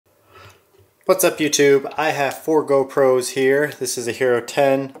What's up YouTube? I have 4 GoPros here. This is a Hero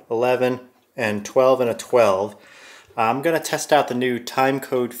 10, 11, and 12 and a 12. I'm going to test out the new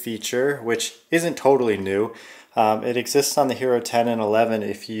Timecode feature, which isn't totally new. It exists on the Hero 10 and 11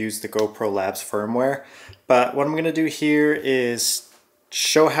 if you use the GoPro Labs firmware. But what I'm going to do here is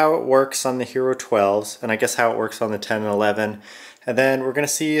show how it works on the Hero 12s, and I guess how it works on the 10 and 11. And then we're going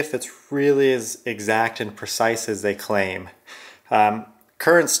to see if it's really as exact and precise as they claim.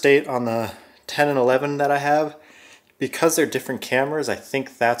 Current state on the 10 and 11 that I have, because they're different cameras, I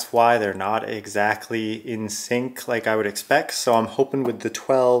think that's why they're not exactly in sync like I would expect. So I'm hoping with the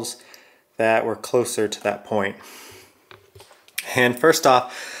 12s that we're closer to that point. And first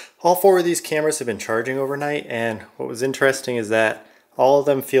off, all 4 of these cameras have been charging overnight, and what was interesting is that all of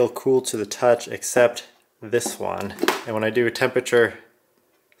them feel cool to the touch except this one. And when I do a temperature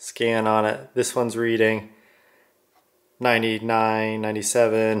scan on it, this one's reading 99,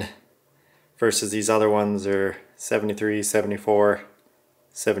 97, versus these other ones are 73, 74,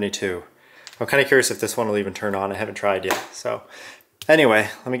 72. I'm kind of curious if this one will even turn on. I haven't tried yet. So anyway,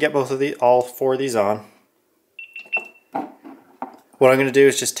 let me get all 4 of these on. What I'm going to do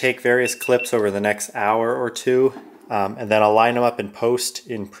is just take various clips over the next hour or two, and then I'll line them up in post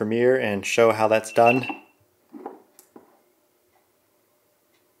in Premiere and show how that's done.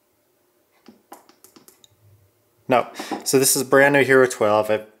 No, so this is a brand new Hero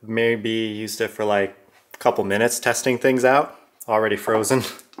 12. I've maybe used it for like a couple minutes testing things out. Already frozen.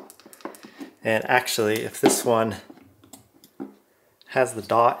 And actually, if this one has the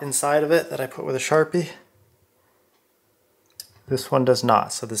dot inside of it that I put with a Sharpie, this one does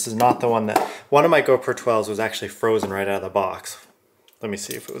not. So this is not the one that... One of my GoPro 12s was actually frozen right out of the box. Let me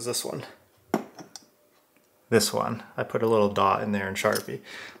see if it was this one. This one. I put a little dot in there in Sharpie.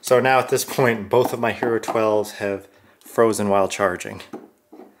 So now at this point, both of my Hero 12s have frozen while charging.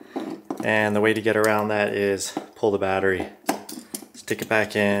 And the way to get around that is pull the battery, stick it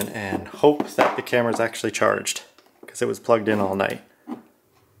back in, and hope that the camera's actually charged, because it was plugged in all night.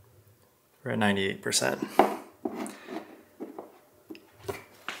 We're at 98%.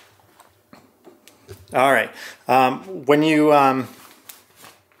 Alright, when you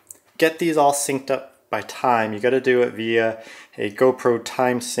get these all synced up by time, you got to do it via a GoPro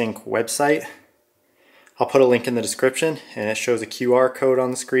Time Sync website. I'll put a link in the description, and it shows a QR code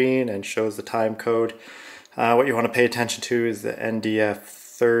on the screen and shows the time code. What you want to pay attention to is the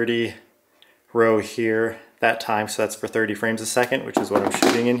NDF30 row here, that time, so that's for 30 frames a second, which is what I'm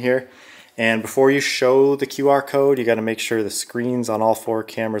shooting in here. And before you show the QR code, you got to make sure the screens on all 4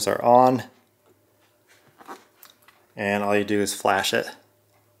 cameras are on, and all you do is flash it.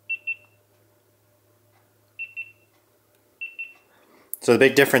 So the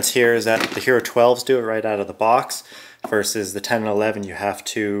big difference here is that the Hero 12s do it right out of the box, versus the 10 and 11 you have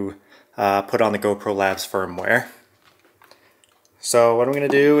to put on the GoPro Labs firmware. So what I'm going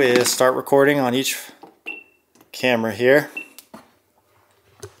to do is start recording on each camera here.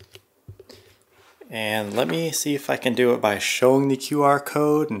 And let me see if I can do it by showing the QR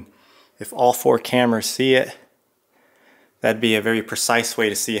code, and if all 4 cameras see it, that'd be a very precise way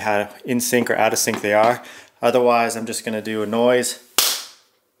to see how in sync or out of sync they are. Otherwise, I'm just going to do a noise.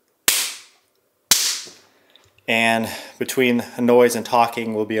 And between noise and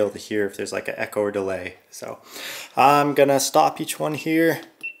talking, we'll be able to hear if there's like an echo or delay. So I'm gonna stop each one here.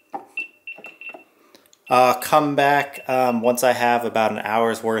 Come back once I have about an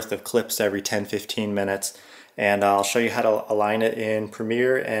hour's worth of clips every 10-15 minutes. And I'll show you how to align it in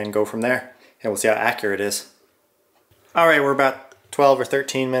Premiere and go from there. And we'll see how accurate it is. Alright, we're about 12 or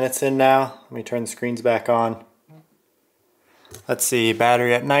 13 minutes in now. Let me turn the screens back on. Let's see,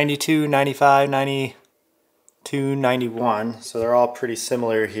 battery at 92, 95, 90... 291, so they're all pretty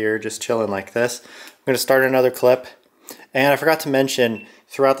similar here, just chilling like this. I'm going to start another clip, and I forgot to mention,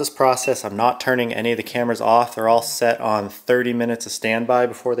 throughout this process I'm not turning any of the cameras off. They're all set on 30 minutes of standby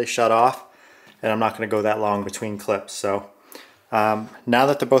before they shut off, and I'm not going to go that long between clips. So now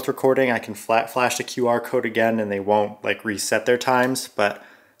that they're both recording, I can flash the QR code again, and they won't like reset their times, but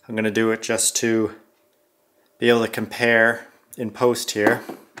I'm going to do it just to be able to compare in post here,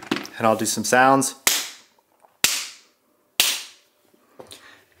 and I'll do some sounds.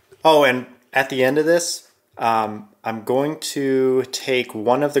 Oh, and at the end of this, I'm going to take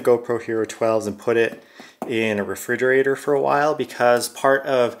one of the GoPro Hero 12s and put it in a refrigerator for a while, because part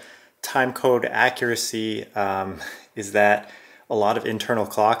of timecode accuracy is that a lot of internal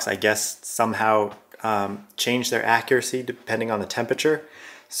clocks, I guess, somehow change their accuracy depending on the temperature.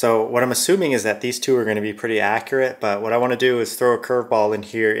 So what I'm assuming is that these 2 are going to be pretty accurate, but what I want to do is throw a curveball in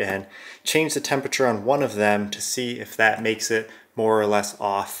here and change the temperature on one of them to see if that makes it more or less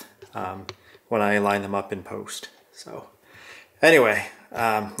off when I line them up in post. So anyway,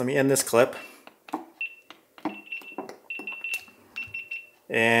 let me end this clip.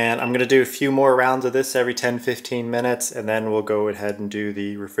 And I'm going to do a few more rounds of this every 10-15 minutes, and then we'll go ahead and do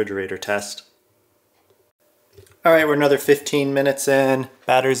the refrigerator test. Alright, we're another 15 minutes in.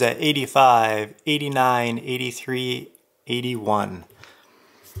 Battery's at 85, 89, 83, 81.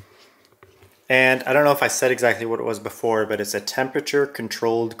 And I don't know if I said exactly what it was before, but it's a temperature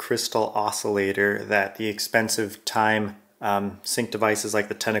controlled crystal oscillator that the expensive time sync devices like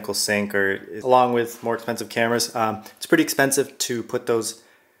the Tentacle Sync, or along with more expensive cameras, it's pretty expensive to put those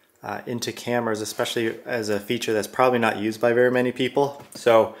into cameras, especially as a feature that's probably not used by very many people.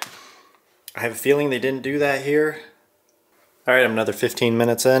 So I have a feeling they didn't do that here. Alright, I'm another 15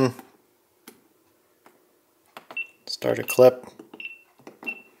 minutes in. Start a clip.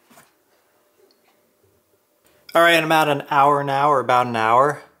 Alright, I'm at an hour now, or about an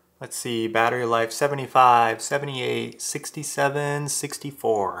hour. Let's see, battery life 75, 78, 67,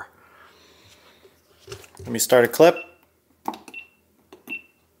 64. Let me start a clip.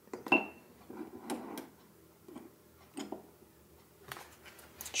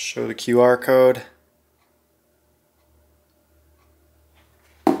 Show the QR code.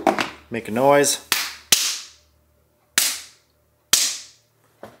 Make a noise.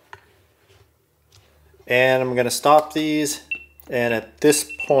 And I'm going to stop these, and at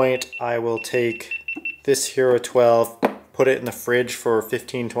this point I will take this Hero 12, put it in the fridge for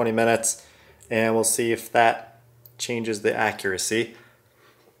 15-20 minutes, and we'll see if that changes the accuracy.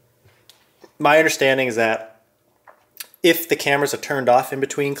 My understanding is that if the cameras are turned off in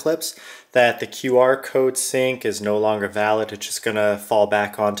between clips, that the QR code sync is no longer valid. It's just going to fall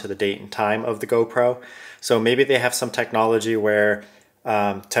back onto the date and time of the GoPro. So maybe they have some technology where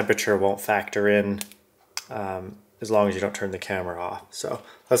temperature won't factor in as long as you don't turn the camera off. So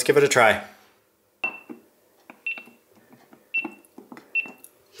let's give it a try.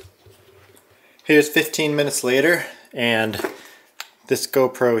 Here's 15 minutes later, and this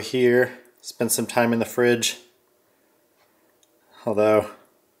GoPro here spent some time in the fridge, although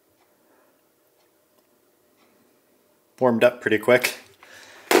warmed up pretty quick.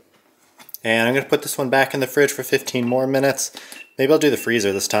 And I'm going to put this one back in the fridge for 15 more minutes. Maybe I'll do the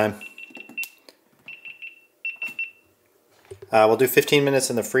freezer this time. We'll do 15 minutes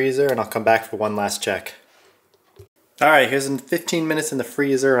in the freezer, and I'll come back for one last check. Alright, here's 15 minutes in the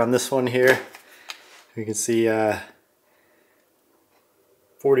freezer on this one here. You can see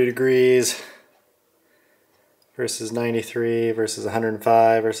 40 degrees versus 93 versus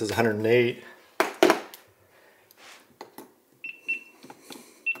 105 versus 108.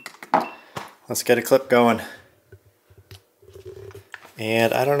 Let's get a clip going.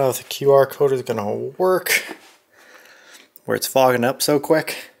 And I don't know if the QR code is going to work where it's fogging up so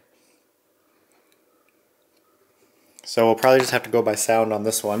quick. So we'll probably just have to go by sound on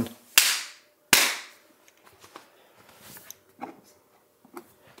this one.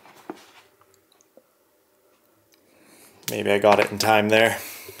 Maybe I got it in time there.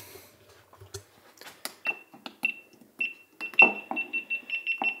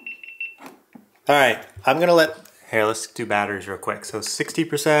 Alright, I'm going to here, let's do batteries real quick. So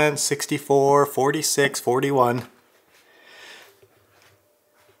 60%, 64, 46, 41.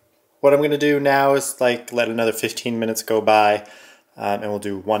 What I'm going to do now is let another 15 minutes go by, and we'll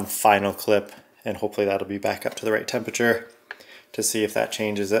do one final clip, and hopefully that'll be back up to the right temperature to see if that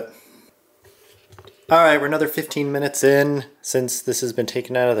changes it. Alright, we're another 15 minutes in since this has been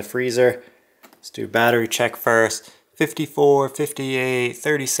taken out of the freezer. Let's do battery check first. 54, 58,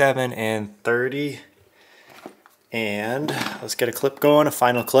 37, and 30. And let's get a clip going, a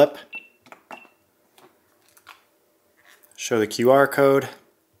final clip. Show the QR code.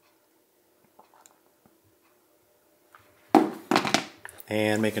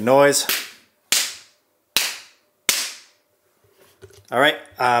 And make a noise. Alright,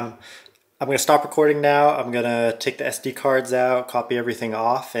 I'm going to stop recording now. I'm going to take the SD cards out, copy everything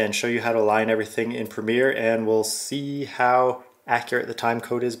off, and show you how to line everything in Premiere, and we'll see how accurate the time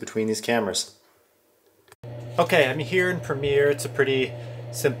code is between these cameras. Okay, I'm here in Premiere. It's a pretty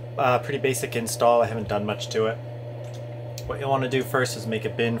basic install. I haven't done much to it. What you'll want to do first is make a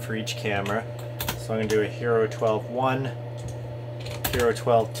bin for each camera. So I'm going to do a Hero 12.1, Hero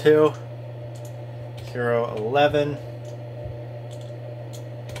 12.2, Hero 11,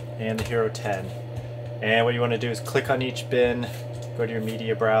 and the Hero 10. And what you want to do is click on each bin, go to your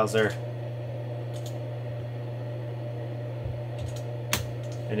media browser,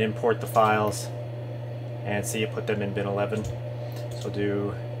 and import the files, and see it put them in bin 11. So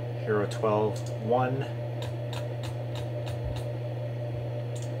do Hero 12.1,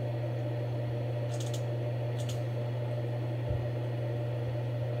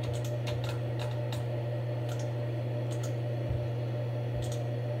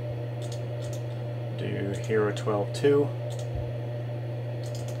 Hero 12-2.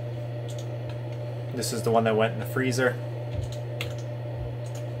 This is the one that went in the freezer.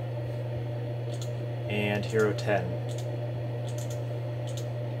 And Hero 10.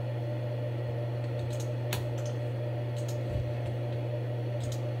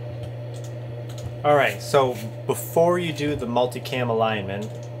 Alright, so before you do the multicam alignment,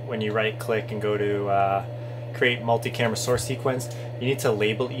 when you right click and go to create multi-camera source sequence, you need to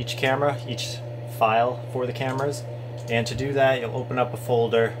label each camera, each file for the cameras. And to do that, you'll open up a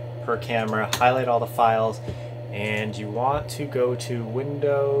folder per camera, highlight all the files, and you want to go to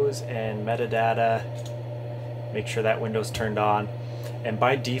Windows and Metadata, make sure that window's turned on. And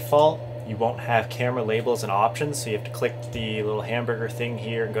by default, you won't have camera labels and options, so you have to click the little hamburger thing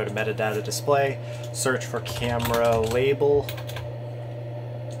here and go to Metadata Display, search for camera label,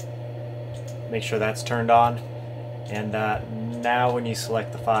 make sure that's turned on, and now when you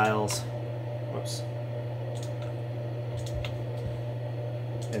select the files, whoops,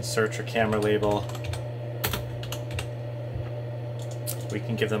 and search for camera label, we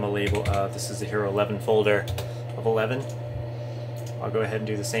can give them a label. This is the Hero 11 folder of 11. I'll go ahead and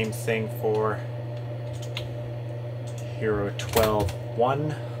do the same thing for Hero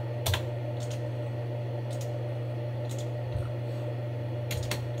 12-1.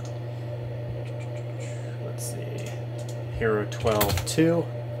 Let's see, Hero 12-2,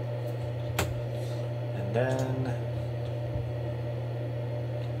 and then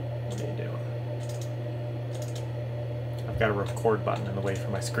what are you doing? I've got a record button in the way for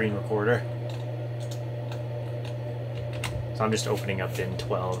my screen recorder. So I'm just opening up bin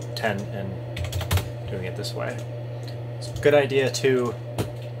 10 and doing it this way. It's a good idea to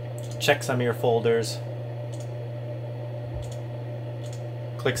check some of your folders,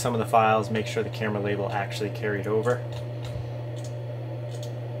 click some of the files, make sure the camera label actually carried over.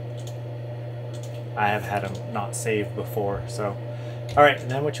 I have had them not saved before, so. Alright,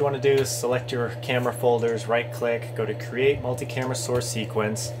 and then what you want to do is select your camera folders, right click, go to create multi-camera source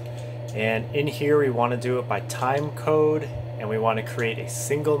sequence, and in here we want to do it by timecode, and we want to create a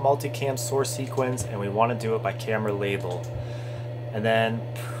single multicam source sequence, and we want to do it by camera label. And then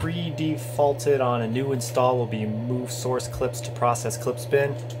pre-defaulted on a new install will be move source clips to process clips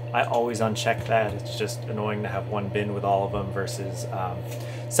bin. I always uncheck that. It's just annoying to have one bin with all of them versus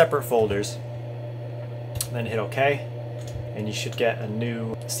separate folders. And then hit OK, and you should get a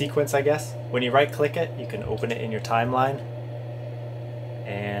new sequence, I guess. When you right click it, you can open it in your timeline,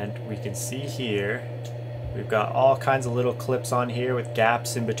 and we can see here we've got all kinds of little clips on here with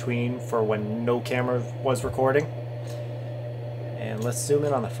gaps in between for when no camera was recording. And let's zoom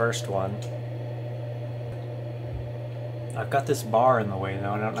in on the first one. I've got this bar in the way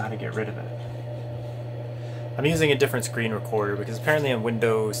though, and I don't know how to get rid of it. I'm using a different screen recorder because apparently on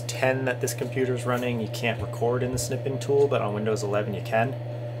Windows 10 that this computer is running, you can't record in the snipping tool, but on Windows 11 you can.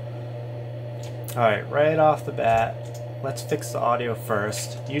 Alright, right off the bat, let's fix the audio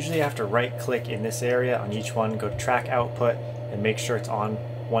first. Usually you have to right click in this area on each one, go to track output, and make sure it's on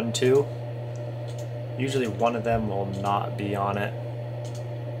 1, 2. Usually one of them will not be on it.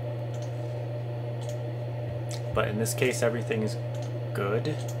 But in this case everything is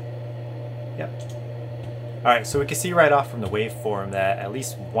good. Yep. Alright, so we can see right off from the waveform that at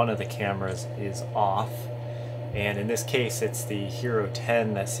least one of the cameras is off. And in this case it's the Hero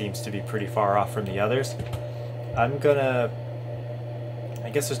 10 that seems to be pretty far off from the others. I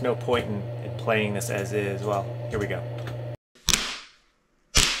guess there's no point in playing this as is. Well, here we go.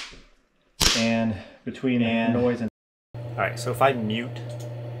 And between noise and... Alright, so if I mute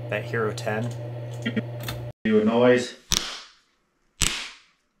that Hero 10, do a noise,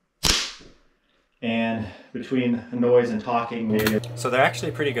 and between noise and talking, maybe. So they're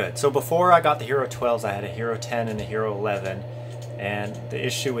actually pretty good. So before I got the Hero 12s, I had a Hero 10 and a Hero 11, and the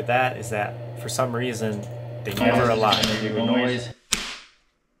issue with that is that for some reason they never align. Noise,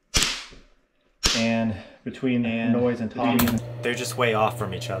 and between noise and talking, they're just way off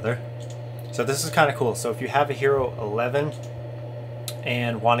from each other. So this is kind of cool. So if you have a Hero 11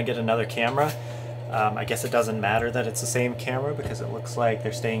 and want to get another camera, I guess it doesn't matter that it's the same camera because it looks like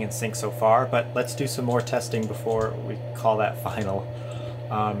they're staying in sync so far, but let's do some more testing before we call that final.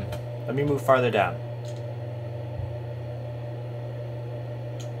 Let me move farther down.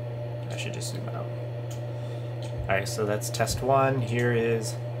 I should just zoom out. Alright, so that's test 1. Here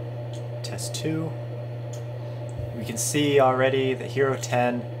is test 2. We can see already the Hero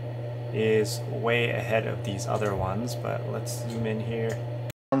 10 is way ahead of these other ones, but let's zoom in here.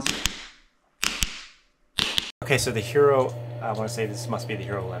 Okay, so the Hero, I want to say this must be the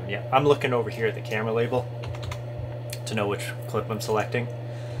Hero 11. Yeah, I'm looking over here at the camera label to know which clip I'm selecting.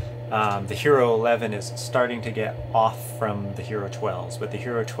 The Hero 11 is starting to get off from the Hero 12s, but the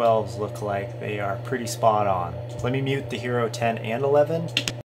Hero 12s look like they are pretty spot on. Let me mute the Hero 10 and 11.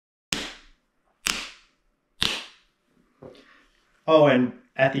 Oh, and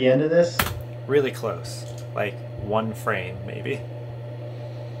at the end of this, really close, like 1 frame maybe.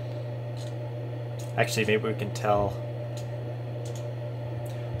 Actually, maybe we can tell.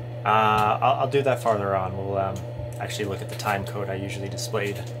 I'll do that farther on. We'll actually look at the time code I usually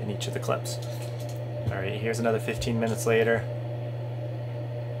displayed in each of the clips. Alright, here's another 15 minutes later.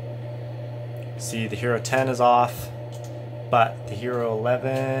 See, the Hero 10 is off, but the Hero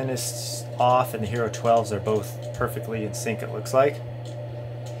 11 is off, and the Hero 12s are both perfectly in sync, it looks like.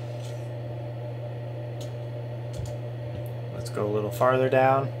 Let's go a little farther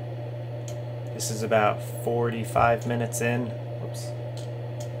down. This is about 45 minutes in. Whoops.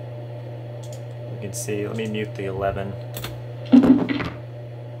 You can see, let me mute the 11.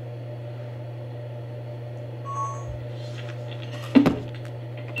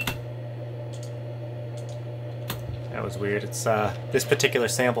 That was weird. It's this particular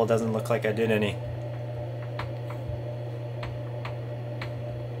sample doesn't look like I did any.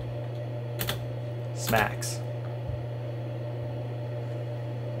 Smacks.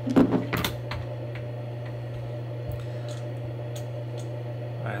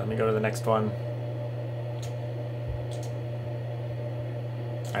 Alright, let me go to the next one.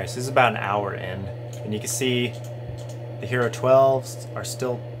 Alright, so this is about an hour in, and you can see the Hero 12s are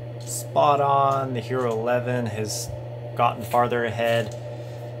still spot on, the Hero 11 has gotten farther ahead,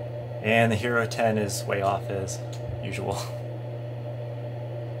 and the Hero 10 is way off as usual.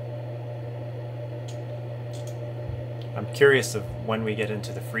 I'm curious of when we get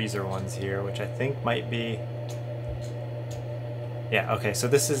into the freezer ones here, which I think might be... Yeah, okay, so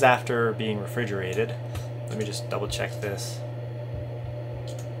this is after being refrigerated. Let me just double check this.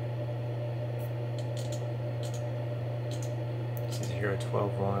 This is Hero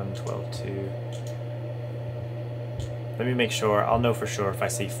 12.1, 12.2. Let me make sure, I'll know for sure if I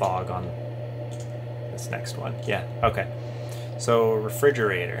see fog on this next one. Yeah, okay. So,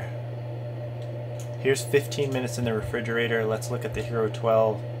 refrigerator. Here's 15 minutes in the refrigerator. Let's look at the Hero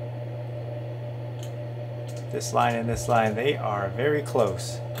 12. This line and this line, they are very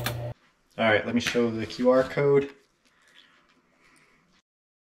close. Alright, let me show the QR code.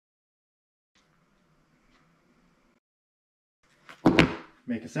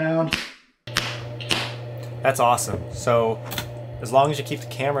 Make a sound. That's awesome. So, as long as you keep the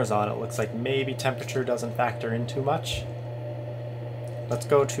cameras on, it looks like maybe temperature doesn't factor in too much. Let's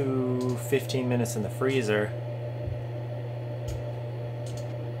go to 15 minutes in the freezer.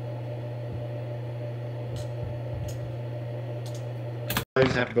 I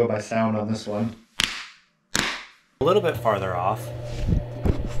just have to go by sound on this one. A little bit farther off.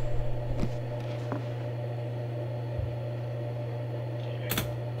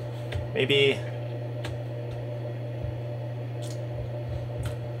 Maybe...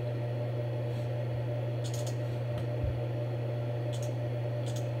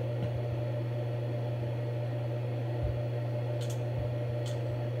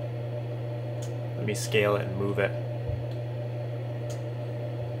 Let me scale it and move it.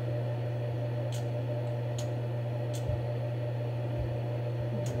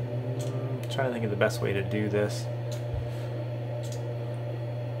 I'm trying to think of the best way to do this.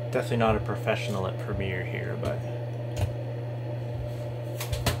 Definitely not a professional at Premiere here, but...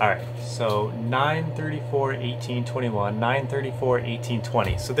 Alright, so 9:34:18:21,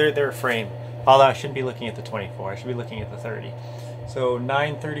 9:34:18:20. So they're a frame. Although I shouldn't be looking at the 24, I should be looking at the 30. So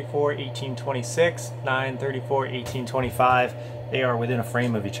 9:34:18:26, 9:34:18:25, they are within a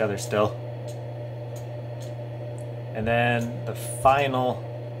frame of each other still. And then the final,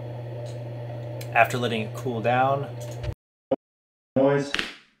 after letting it cool down, noise.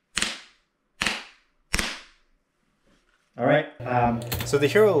 Alright, so the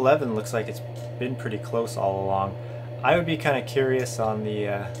Hero 11 looks like it's been pretty close all along. I would be kind of curious on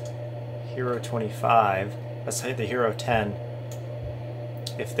the Hero 25, let's say the Hero 10,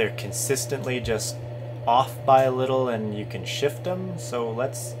 if they're consistently just off by a little and you can shift them. So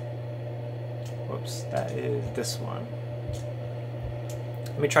let's, whoops, that is this one.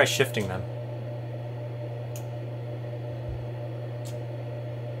 Let me try shifting them.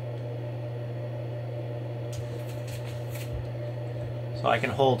 So I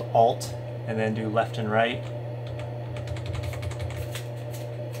can hold Alt and then do left and right.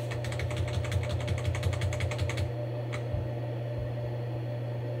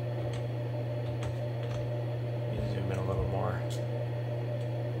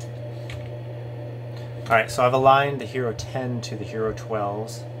 Alright, so I've aligned the Hero 10 to the Hero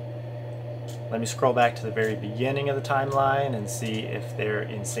 12s. Let me scroll back to the very beginning of the timeline and see if they're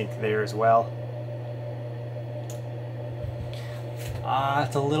in sync there as well.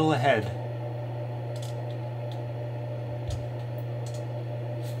 It's a little ahead.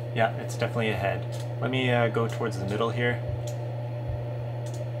 Yeah, it's definitely ahead. Let me go towards the middle here.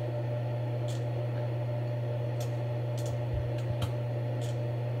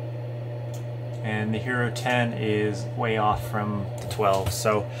 And the Hero 10 is way off from the 12.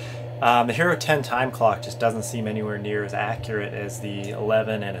 So the Hero 10 time clock just doesn't seem anywhere near as accurate as the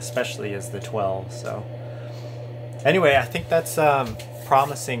 11 and especially as the 12. So anyway, I think that's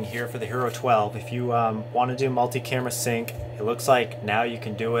promising here for the Hero 12. If you want to do multi-camera sync, it looks like now you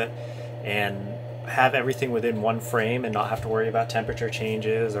can do it and have everything within one frame and not have to worry about temperature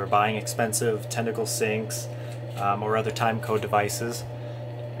changes or buying expensive tentacle syncs or other timecode devices.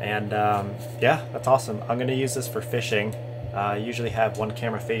 And yeah, that's awesome. I'm going to use this for fishing. I usually have one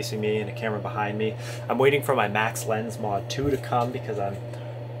camera facing me and a camera behind me. I'm waiting for my Max Lens Mod 2 to come because I'm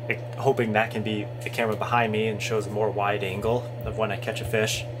hoping that can be the camera behind me and shows a more wide angle of when I catch a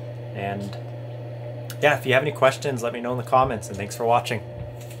fish. And yeah, if you have any questions, let me know in the comments, and thanks for watching.